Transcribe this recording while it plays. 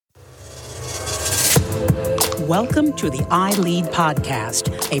Welcome to the I Lead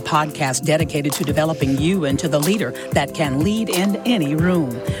podcast, a podcast dedicated to developing you into the leader that can lead in any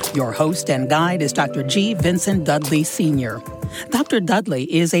room. Your host and guide is Dr. G. Vincent Dudley Sr. Dr. Dudley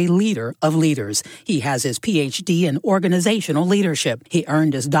is a leader of leaders. He has his Ph.D. in organizational leadership. He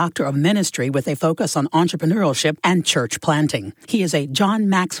earned his Doctor of Ministry with a focus on entrepreneurship and church planting. He is a John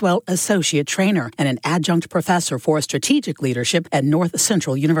Maxwell Associate Trainer and an adjunct professor for strategic leadership at North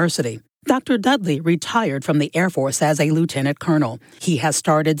Central University. Dr. Dudley retired from the Air Force as a lieutenant colonel. He has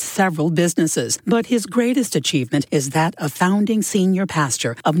started several businesses, but his greatest achievement is that of founding senior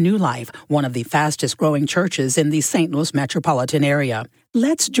pastor of New Life, one of the fastest-growing churches in the St. Louis metropolitan area.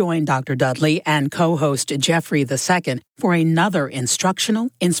 Let's join Dr. Dudley and co-host Jeffrey II for another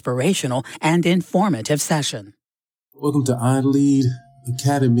instructional, inspirational, and informative session. Welcome to I Lead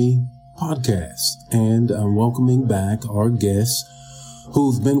Academy podcast, and I'm welcoming back our guest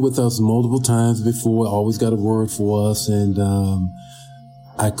who's been with us multiple times before, always got a word for us. And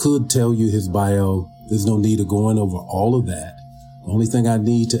I could tell you his bio. There's no need of going over all of that. The only thing I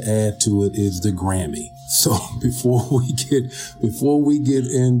need to add to it is the Grammy. So before we get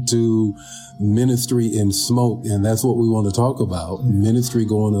into ministry in smoke, and that's what we want to talk about, ministry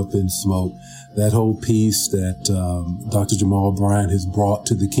going up in smoke, that whole piece that Dr. Jamal Bryant has brought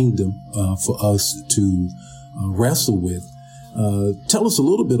to the kingdom for us to wrestle with. Tell us a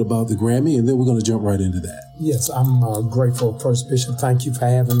little bit about the Grammy, and then we're going to jump right into that. Yes, I'm grateful, First Bishop. Thank you for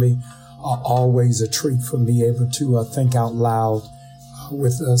having me. Always a treat for me able to think out loud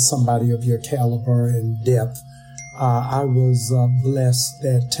with somebody of your caliber and depth. I was blessed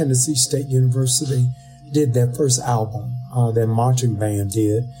that Tennessee State University did their first album, their marching band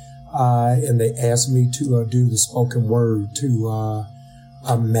did, and they asked me to do the spoken word to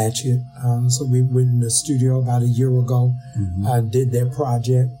match it. So we went in the studio about a year ago, did that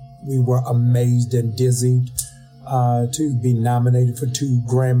project. We were amazed and dizzied to be nominated for 2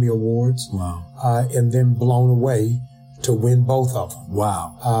 Grammy Awards. Wow. And then blown away to win both of them.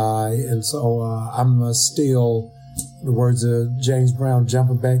 Wow. And so I'm still, in the words of James Brown,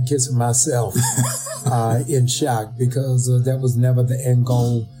 jumping back, kissing myself in shock, because that was never the end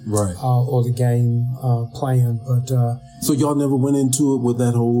goal, right, or the game plan. But so y'all never went into it with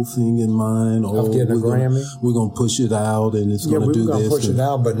that whole thing in mind? Or of getting a Grammy? We're going to push it out and it's going to do this. Yeah, we were going to push it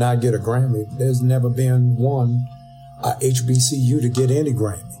out, but not get a Grammy. There's never been one HBCU to get any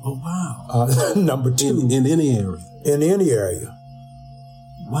Grammy. Oh, wow. Number 2. In any area? In any area.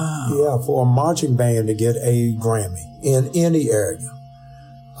 Wow. Yeah, for a marching band to get a Grammy in any area.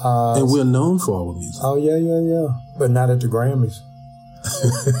 And we're known for our music. Oh, yeah. But not at the Grammys.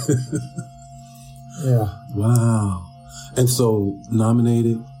 Yeah. Wow. And so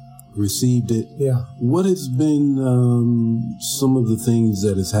nominated, received it. Yeah. What has been some of the things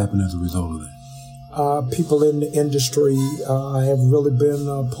that has happened as a result of that? People in the industry have really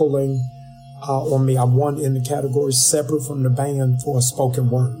been pulling on me. I won in the category separate from the band for a spoken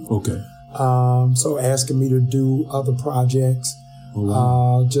word. Okay. So asking me to do other projects. Oh,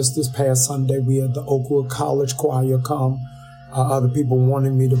 wow. Just this past Sunday, we had the Oakwood College Choir come. Other people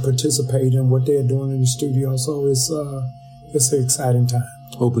wanting me to participate in what they're doing in the studio. So it's an exciting time.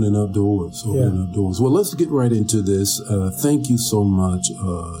 Opening up doors. Well, let's get right into this. Thank you so much,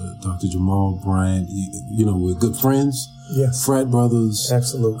 Dr. Jamal Bryant. You know, we're good friends. Yes. Frat brothers.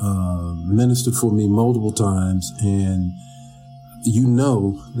 Absolutely. Ministered for me multiple times. And you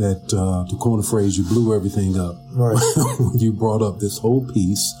know that, to coin a phrase, you blew everything up. Right. When you brought up this whole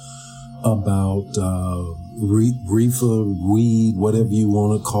piece about reefer, weed, whatever you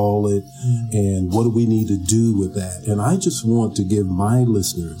want to call it, and what do we need to do with that? And I just want to give my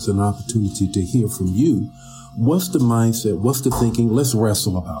listeners an opportunity to hear from you. What's the mindset? What's the thinking? Let's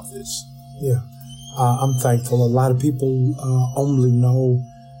wrestle about this. Yeah, I'm thankful. A lot of people only know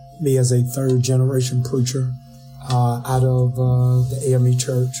me as a third-generation preacher out of the AME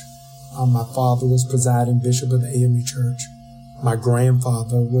Church. My father was presiding bishop of the AME Church. My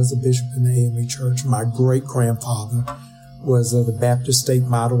grandfather was a bishop in the AME Church. My great-grandfather was the Baptist State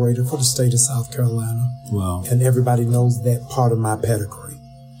Moderator for the state of South Carolina. Wow. And everybody knows that part of my pedigree.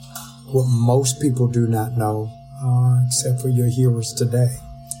 What most people do not know, except for your hearers today,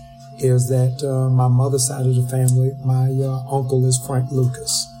 is that my mother's side of the family, my uncle is Frank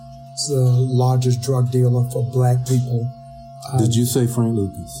Lucas. He's the largest drug dealer for black people. Did you say Frank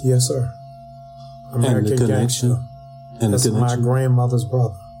Lucas? Yes, sir. American Gangster. And that's my grandmother's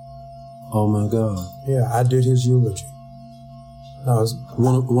brother. Oh, my God. Yeah, I did his eulogy. No,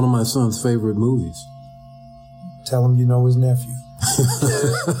 one of my son's favorite movies. Tell him you know his nephew.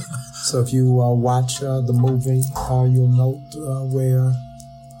 So if you watch the movie, you'll note where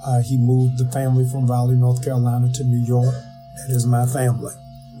He moved the family from Raleigh, North Carolina to New York. That is my family.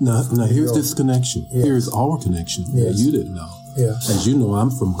 Now here's this connection. Yes. Here's our connection that you didn't know. Yeah. As you know,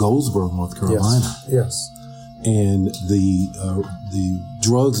 I'm from Goldsboro, North Carolina. Yes. And the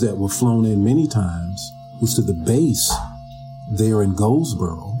drugs that were flown in many times was to the base there in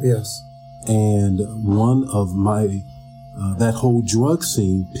Goldsboro. Yes. And one of my, that whole drug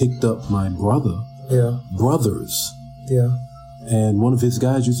scene picked up my brothers. Yeah. And one of his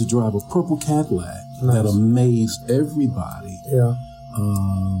guys used to drive a purple Cadillac that amazed everybody. Yeah.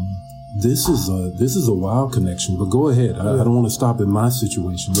 This is a wild connection, but go ahead. I don't want to stop in my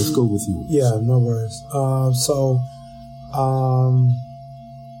situation. Let's go with yours. Yeah, no worries.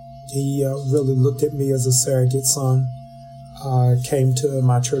 He really looked at me as a surrogate son. Came to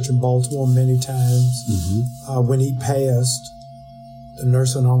my church in Baltimore many times. Mm-hmm. When he passed, the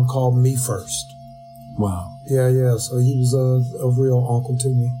nursing home called me first. Wow. Yeah. So he was a real uncle to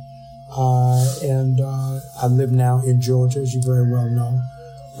me. I live now in Georgia, as you very well know,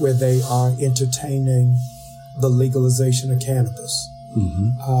 where they are entertaining the legalization of cannabis.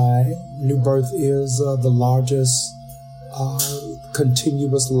 Mm-hmm. New Birth is the largest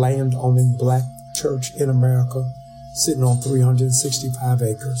continuous land-owning black church in America, sitting on 365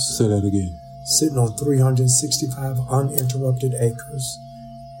 acres. Say that again. Sitting on 365 uninterrupted acres.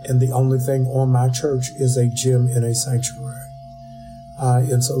 And the only thing on my church is a gym and a sanctuary.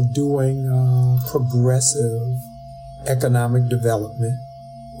 And so doing progressive economic development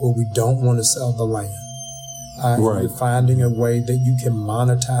where we don't want to sell the land. Right. Finding a way that you can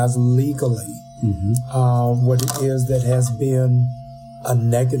monetize legally what it is that has been a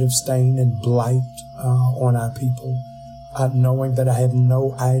negative stain and blight on our people. Knowing that I have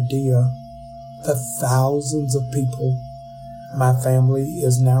no idea the thousands of people my family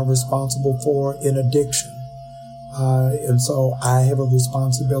is now responsible for in addiction. And so I have a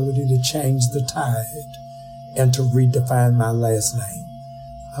responsibility to change the tide and to redefine my last name.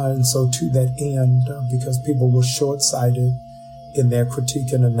 And so to that end, because people were short-sighted in their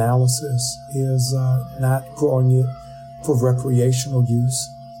critique and analysis, is not growing it for recreational use,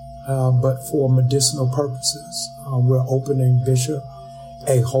 but for medicinal purposes. We're opening, Bishop,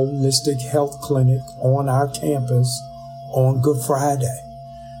 a holistic health clinic on our campus on Good Friday.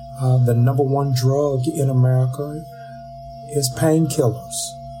 The number one drug in America is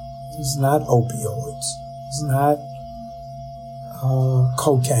painkillers. It's not opioids. It's not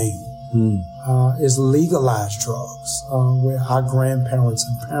cocaine. It's legalized drugs where our grandparents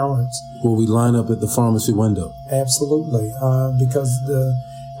and parents... Will we line up at the pharmacy window? Absolutely. Because the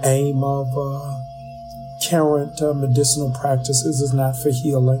aim of current medicinal practices is not for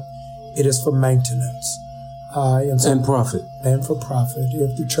healing. It is for maintenance. And profit. And for profit.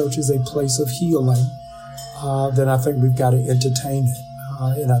 If the church is a place of healing, then I think we've got to entertain it.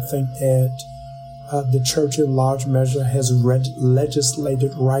 And I think that the church in large measure has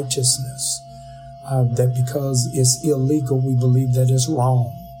legislated righteousness. That because it's illegal, we believe that it's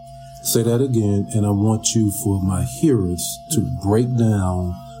wrong. Say that again, and I want you, for my hearers, to break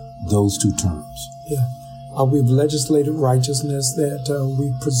down those two terms. Yeah. We've legislated righteousness that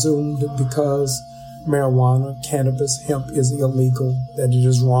we presumed because marijuana, cannabis, hemp is illegal, that it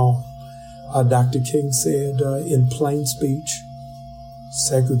is wrong. Dr. King said in plain speech,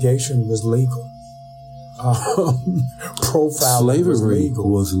 segregation was legal. Profiling Slavery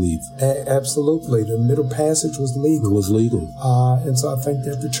was legal. Absolutely. The Middle Passage was legal. It was legal. And so I think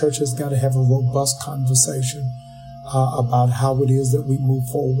that the church has got to have a robust conversation about how it is that we move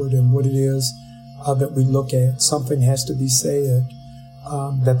forward and what it is that we look at. Something has to be said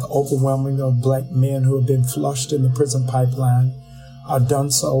that the overwhelming of black men who have been flushed in the prison pipeline are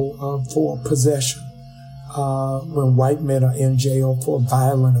done so for possession, when white men are in jail for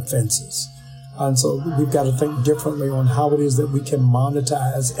violent offenses. And so we've got to think differently on how it is that we can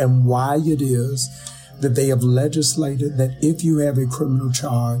monetize and why it is that they have legislated that if you have a criminal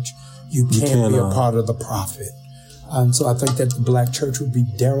charge, you can't be a part of the profit. And so I think that the black church would be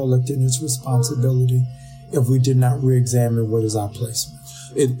derelict in its responsibility if we did not re-examine what is our placement.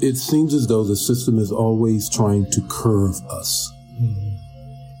 It seems as though the system is always trying to curve us. Mm-hmm.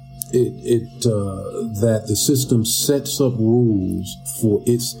 That the system sets up rules for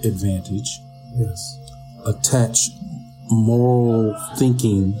its advantage. Yes. Attach moral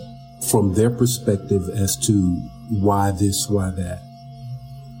thinking from their perspective as to why this, why that.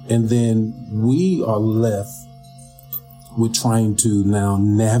 And then we are left with trying to now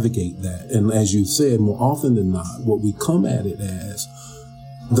navigate that. And as you said, more often than not, what we come at it as,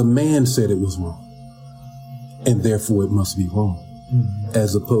 the man said it was wrong, and therefore it must be wrong.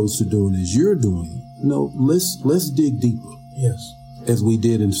 As opposed to doing as you're doing. No, let's dig deeper. Yes. as we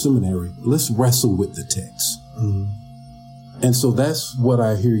did in seminary, let's wrestle with the text. Mm-hmm. And so that's what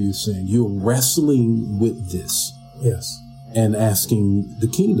I hear you saying. You're wrestling with this. Yes. And asking the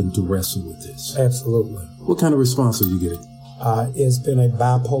kingdom to wrestle with this. Absolutely. What kind of response are you getting? It's been a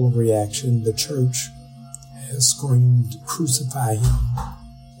bipolar reaction. The church has screamed, "Crucify him."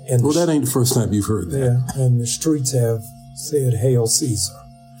 And that ain't the first time you've heard that. Yeah, and the streets have said, "Hail Caesar."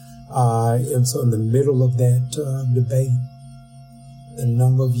 And so in the middle of that debate, the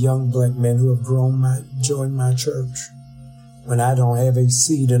number of young black men who have joined my church, when I don't have a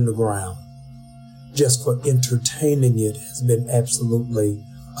seed in the ground, just for entertaining it, has been absolutely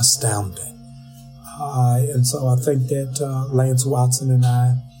astounding. And so I think that Lance Watson and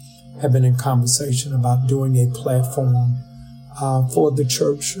I have been in conversation about doing a platform for the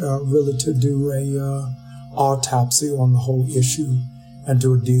church really to do a autopsy on the whole issue and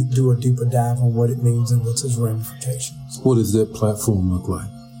to do a deeper dive on what it means and what's its ramifications. What does that platform look like?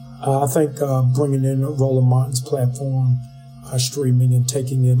 I think bringing in Roland Martin's platform, streaming and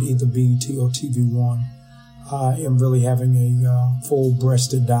taking in either BET or TV One, and really having a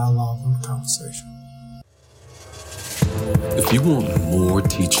full-breasted dialogue on the conversation. If you want more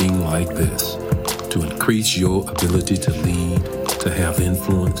teaching like this to increase your ability to lead, to have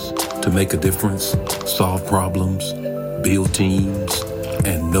influence, to make a difference, solve problems, build teams,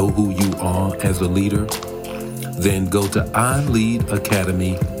 and know who you are as a leader, then go to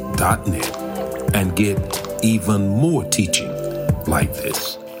iLeadAcademy.net and get even more teaching like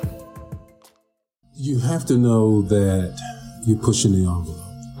this. You have to know that you're pushing the envelope.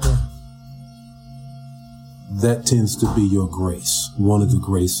 That tends to be your grace, one of the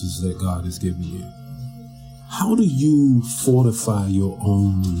graces that God has given you. How do you fortify your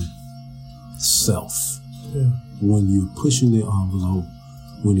own self when you're pushing the envelope,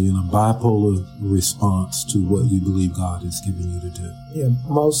 when you're in a bipolar response to what you believe God has given you to do? Yeah,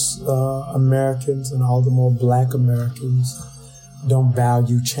 most Americans, and all the more black Americans, don't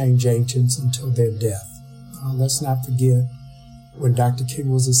value change agents until their death. Let's not forget, when Dr. King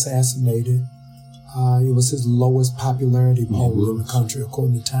was assassinated, it was his lowest popularity poll in the country,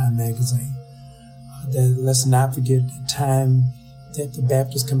 according to Time magazine. Let's not forget the time that the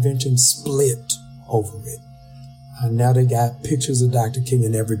Baptist Convention split over it. Now they got pictures of Dr. King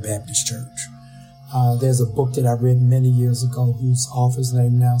in every Baptist church. There's a book that I read many years ago, whose author's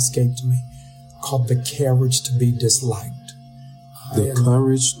name now escaped me, called The Courage to Be Disliked. The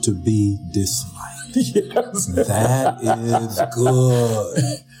Courage to Be Disliked. Yes. That is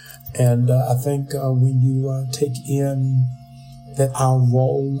good. And I think when you take in that our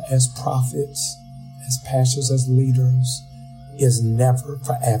role as prophets, as pastors, as leaders, is never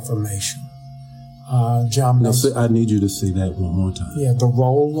for affirmation. John. Now, I need you to say that one more time. Yeah, the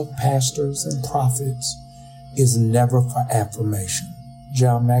role of pastors and prophets is never for affirmation.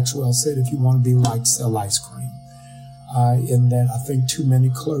 John Maxwell said, if you want to be liked, sell ice cream. In that I think too many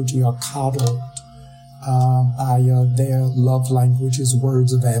clergy are coddled by their love language is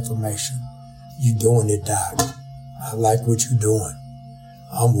words of affirmation. You doing it, Doc. I like what you're doing.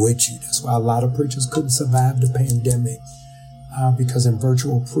 I'm with you. That's why a lot of preachers couldn't survive the pandemic, because in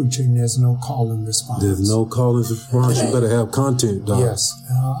virtual preaching, there's no call and response. There's no call and response. You better have content, Doc. Yes.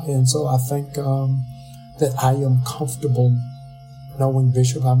 And so I think that I am comfortable knowing,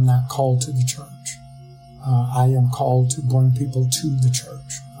 Bishop, I'm not called to the church. I am called to bring people to the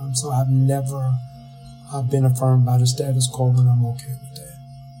church. So I've never been affirmed by the status quo, and I'm okay with that.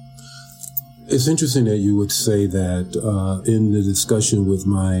 It's interesting that you would say that in the discussion with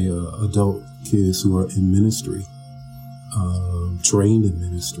my adult kids who are in ministry, trained in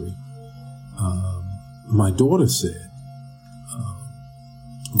ministry. My daughter said,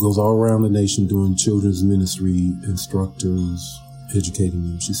 goes all around the nation doing children's ministry, instructors, educating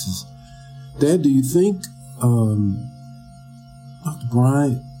them. She says, Dad, do you think Dr.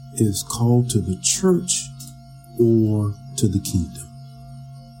 Bryant is called to the church or to the kingdom?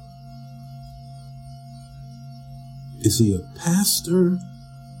 Is he a pastor,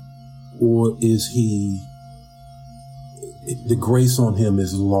 or is he, the grace on him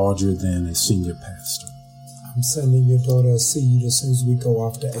is larger than a senior pastor? I'm sending your daughter a seed as soon as we go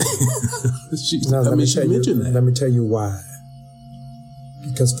off the air. Let me tell you why.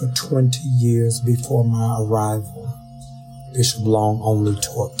 Because for 20 years before my arrival, Bishop Long only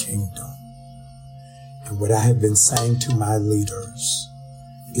taught kingdom. And what I have been saying to my leaders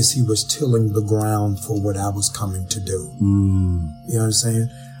is he was tilling the ground for what I was coming to do. You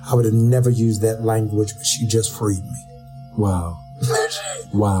understand? I would have never used that language, but she just freed me. Wow.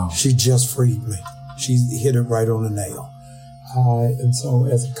 Wow. She just freed me. She hit it right on the nail. And so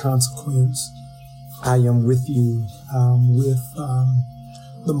as a consequence, I am with you with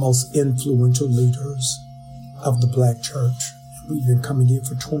the most influential leaders of the Black church. We've been coming here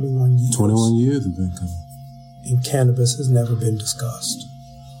for 21 years. 21 years we've been coming. And cannabis has never been discussed.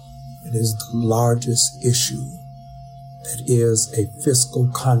 It is the largest issue that is a fiscal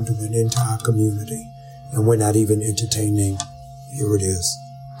conduit into our community. And we're not even entertaining, here it is,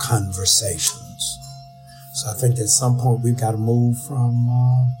 conversations. So I think at some point we've got to move from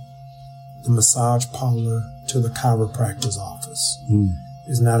the massage parlor to the chiropractor's office.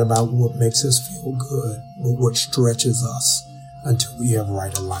 It's not about what makes us feel good, but what stretches us until we have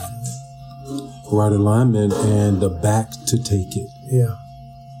right alignment. Right alignment and the back to take it. Yeah.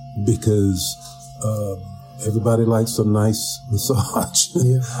 Because everybody likes a nice massage.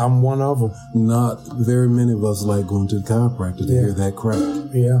 Yeah, I'm one of them. Not very many of us like going to the chiropractor to hear that crack.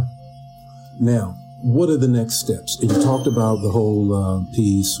 Yeah. Now, what are the next steps? And you talked about the whole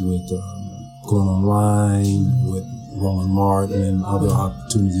piece with going online, with Roland Martin and other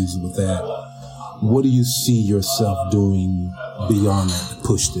opportunities with that. What do you see yourself doing beyond that to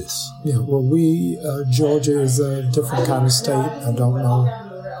push this? Yeah, well, Georgia is a different kind of state. I don't know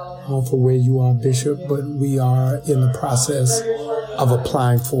for where you are, Bishop, but we are in the process of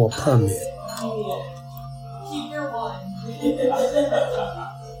applying for a permit.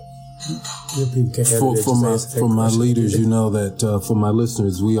 For my leaders, you know that for my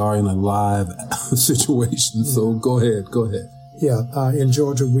listeners, we are in a live situation. So go ahead. Yeah, in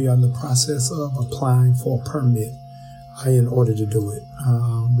Georgia, we are in the process of applying for a permit in order to do it,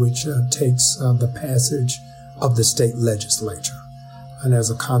 which takes the passage of the state legislature. And as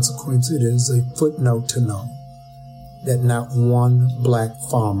a consequence, it is a footnote to know that not one black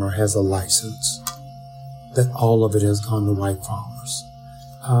farmer has a license, that all of it has gone to white farmers.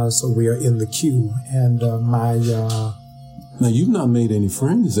 So we are in the queue, and Now, you've not made any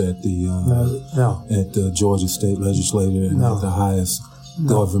friends at the at the Georgia State Legislature and at the highest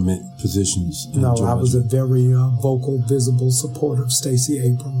government positions in Georgia. I was a very vocal, visible supporter of Stacey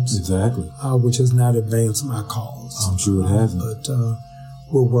Abrams. Exactly. Which has not advanced my cause. I'm sure it hasn't. But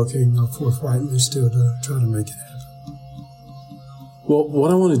we're working forthrightly still to try to make it happen. Well, what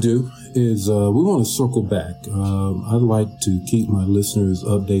I want to do is we want to circle back. I'd like to keep my listeners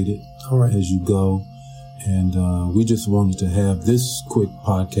updated as you go. And we just wanted to have this quick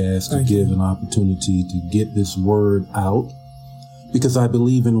podcast to give an opportunity to get this word out, because I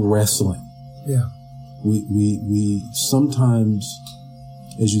believe in wrestling. Yeah. We sometimes,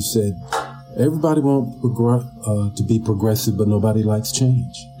 as you said, everybody wants to be progressive, but nobody likes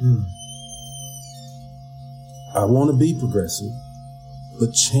change. I want to be progressive,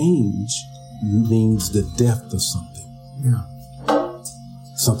 but change means the death of something. Yeah.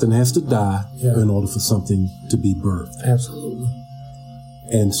 Something has to die in order for something to be birthed. Absolutely.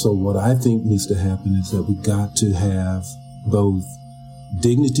 And so what I think needs to happen is that we got to have both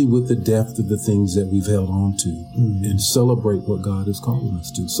dignity with the depth of the things that we've held on to and celebrate what God is calling us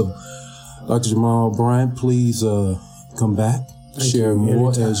to. So, Dr. Jamal Bryant, please come back, share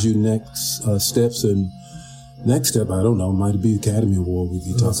more as you next steps. And next step, I don't know, might be Academy Award we'll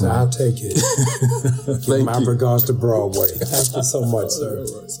be talking about. I'll take it. Give my regards to Broadway. Thank you so much, sir.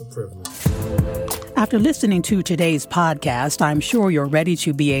 It's a privilege. After listening to today's podcast, I'm sure you're ready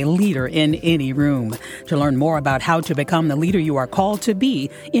to be a leader in any room. To learn more about how to become the leader you are called to be,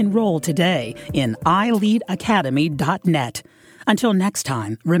 enroll today in iLeadAcademy.net. Until next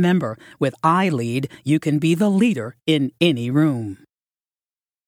time, remember, with iLead, you can be the leader in any room.